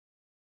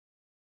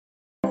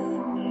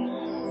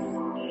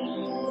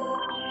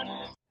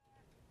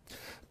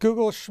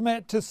Google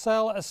Schmidt to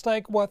sell a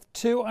stake worth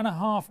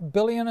 $2.5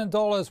 billion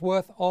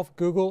worth of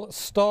Google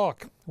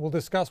stock. We'll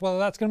discuss whether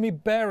that's going to be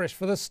bearish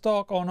for the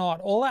stock or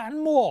not. All that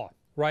and more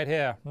right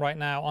here, right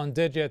now on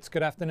Digits.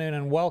 Good afternoon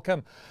and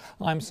welcome.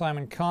 I'm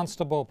Simon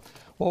Constable.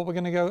 Well, we're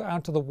going to go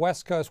out to the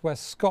West Coast where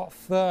Scott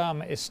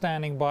Thurm is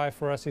standing by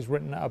for us. He's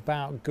written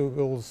about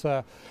Google's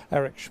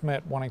Eric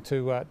Schmidt wanting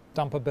to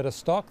dump a bit of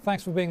stock.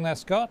 Thanks for being there,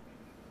 Scott.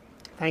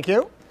 Thank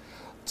you.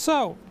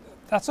 So,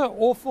 that's an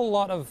awful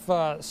lot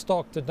of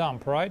stock to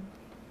dump, right?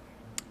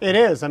 It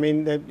is. I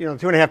mean,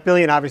 $2.5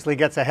 billion obviously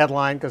gets a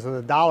headline because of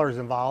the dollars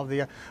involved.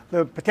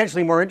 The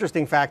potentially more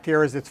interesting fact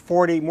here is it's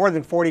more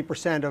than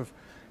 40% of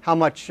how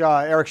much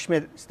Eric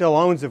Schmidt still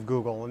owns of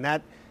Google,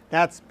 and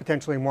that's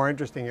potentially more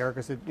interesting here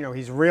because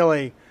he's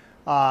really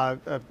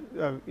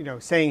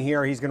saying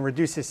here he's going to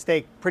reduce his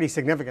stake pretty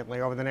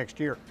significantly over the next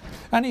year.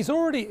 And he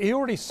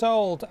already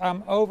sold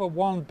over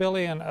 $1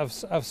 billion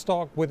of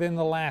stock within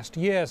the last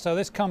year. So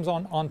this comes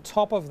on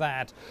top of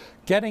that,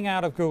 getting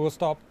out of Google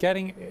stock,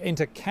 getting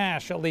into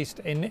cash at least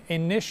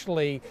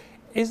initially.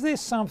 Is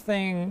this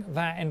something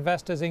that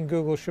investors in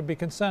Google should be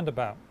concerned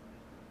about?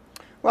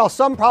 Well,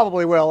 some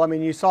probably will. I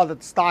mean, you saw that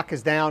the stock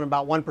is down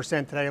about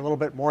 1% today, a little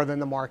bit more than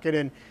the market,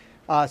 and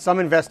some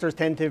investors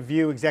tend to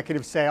view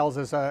executive sales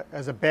as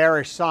a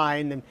bearish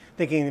sign, and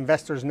thinking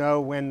investors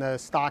know when the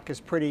stock is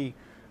pretty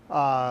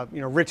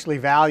richly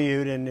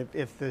valued, and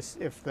if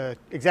the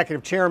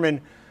executive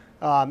chairman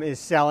is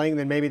selling,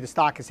 then maybe the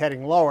stock is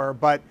heading lower.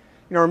 But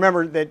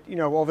remember that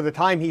over the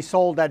time he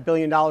sold that $1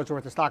 billion worth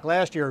of stock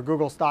last year,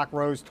 Google stock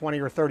rose 20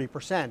 or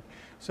 30%.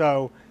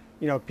 So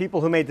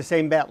people who made the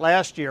same bet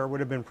last year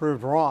would have been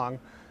proved wrong.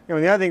 The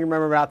other thing to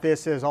remember about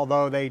this is,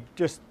 although they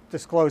just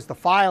disclosed the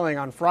filing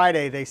on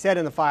Friday, they said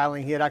in the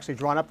filing he had actually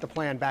drawn up the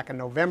plan back in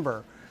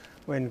November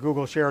when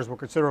Google shares were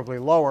considerably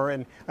lower.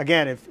 And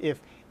again,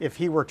 if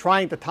he were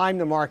trying to time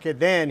the market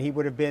then, he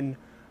would have been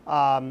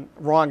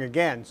wrong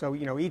again. So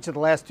each of the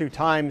last two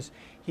times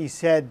he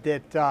said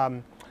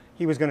that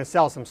he was going to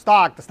sell some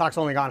stock, the stock's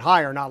only gone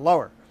higher, not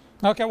lower.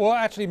 Okay, well,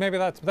 actually, maybe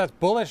that's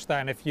bullish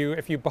then. If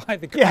you buy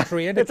the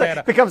contrary indicator,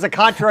 it becomes a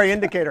contrary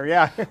indicator,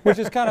 yeah. Which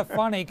is kind of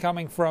funny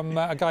coming from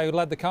a guy who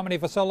led the company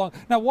for so long.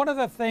 Now, one of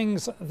the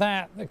things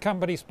that the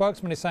company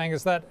spokesman is saying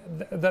is that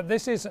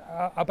this is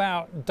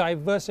about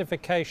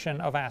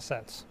diversification of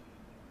assets.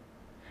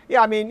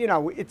 Yeah, I mean,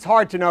 it's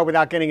hard to know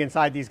without getting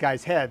inside these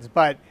guys' heads,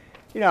 but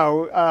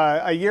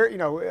a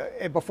year,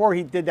 before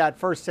he did that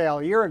first sale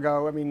a year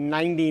ago, I mean,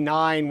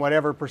 99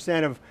 whatever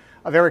percent of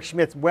Eric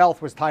Schmidt's wealth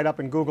was tied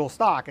up in Google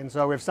stock. And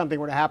so if something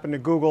were to happen to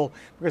Google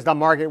because the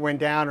market went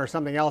down or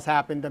something else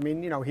happened, I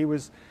mean, he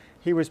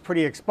was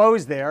pretty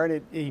exposed there,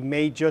 and he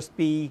may just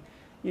be,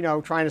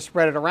 trying to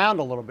spread it around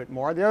a little bit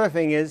more. The other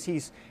thing is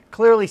he's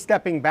clearly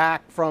stepping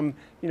back from,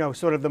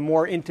 sort of the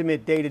more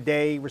intimate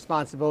day-to-day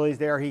responsibilities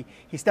there. He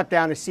stepped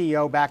down as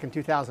CEO back in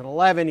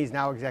 2011. He's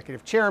now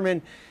executive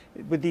chairman.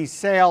 With these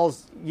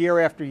sales year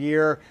after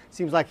year,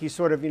 seems like he's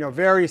sort of,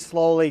 very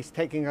slowly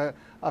taking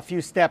a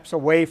few steps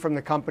away from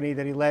the company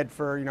that he led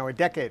for, a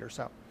decade or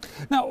so.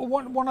 Now,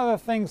 one of the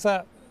things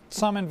that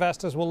some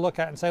investors will look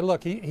at and say,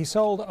 look, he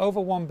sold over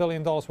 $1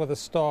 billion worth of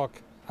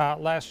stock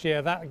last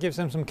year. That gives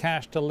him some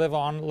cash to live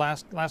on,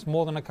 last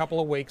more than a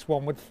couple of weeks,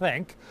 one would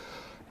think.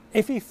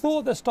 If he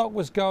thought the stock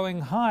was going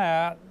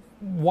higher,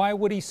 why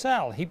would he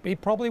sell? He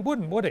probably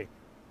wouldn't, would he?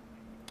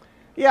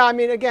 Yeah, I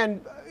mean, again,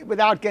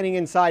 without getting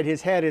inside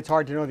his head, it's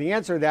hard to know the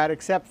answer to that,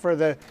 except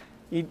for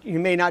you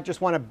may not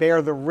just want to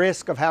bear the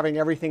risk of having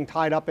everything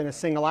tied up in a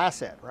single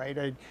asset,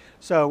 right?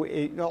 So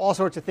all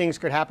sorts of things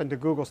could happen to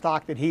Google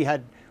stock that he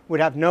would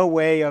have no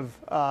way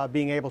of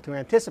being able to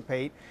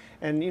anticipate.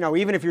 And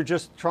even if you're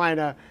just trying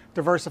to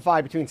diversify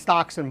between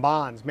stocks and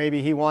bonds,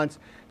 maybe he wants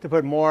to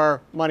put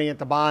more money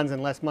into bonds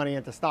and less money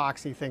into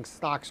stocks. He thinks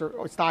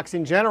stocks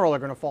in general are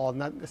going to fall,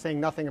 saying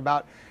nothing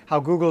about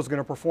how Google's going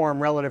to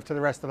perform relative to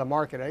the rest of the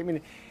market. I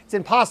mean, it's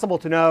impossible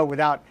to know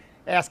without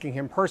asking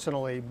him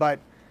personally, but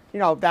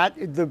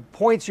the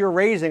points you're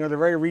raising are the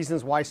very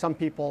reasons why some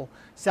people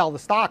sell the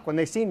stock when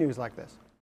they see news like this.